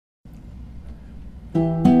You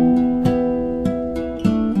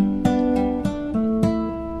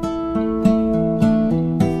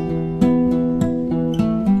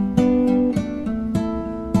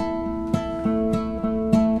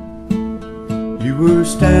were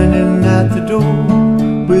standing at the door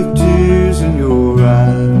with tears in your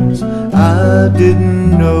eyes. I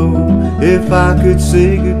didn't know if I could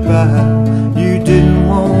say goodbye. You didn't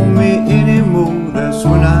want me anymore. That's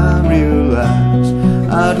when I realized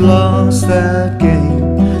I'd lost that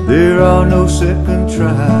game. There are no second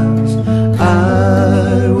tries.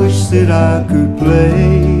 I wish that I could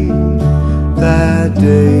play that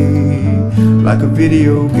day like a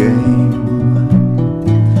video game.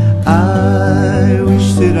 I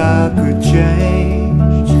wish that I could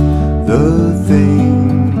change the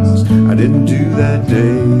things I didn't do that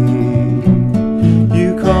day.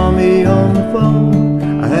 You called me on the phone,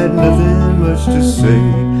 I had nothing much to say.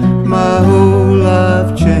 My whole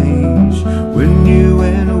life changed when you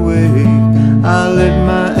went away. I let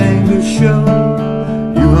my anger show,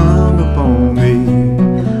 you hung upon me.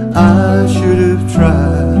 I should have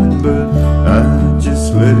tried, but I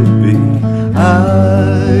just let it be.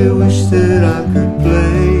 I wish that I could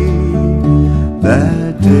play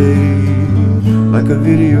that day like a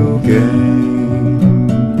video game.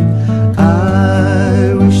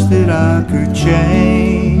 I wish that I could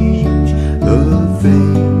change the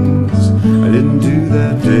things I didn't do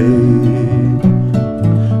that day.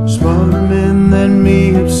 Smarter men than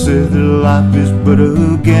me have said that life is but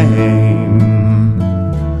a game.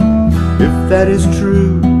 If that is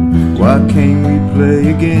true, why can't we play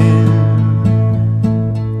again?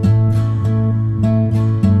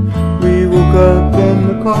 We woke up in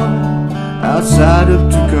the car outside of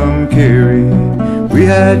Tucumcari. We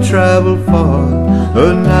had traveled far,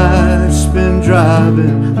 a night spent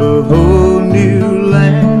driving a whole new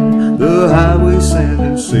land. The highway sand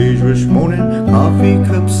and sagebrush morning, coffee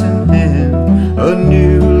cups in hand, a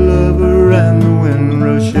new lover and the wind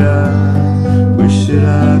rush. I wish that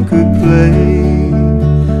I could play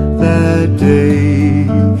that day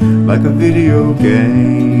like a video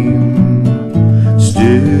game.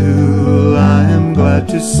 Still, I am glad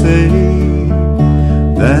to say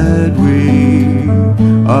that we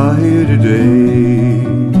are here today.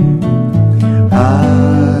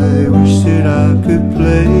 I wish that I could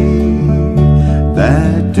play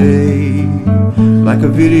that day like a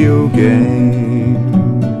video game.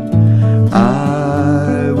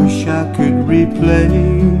 I wish I could replay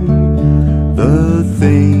the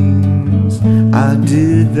things I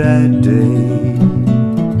did that day.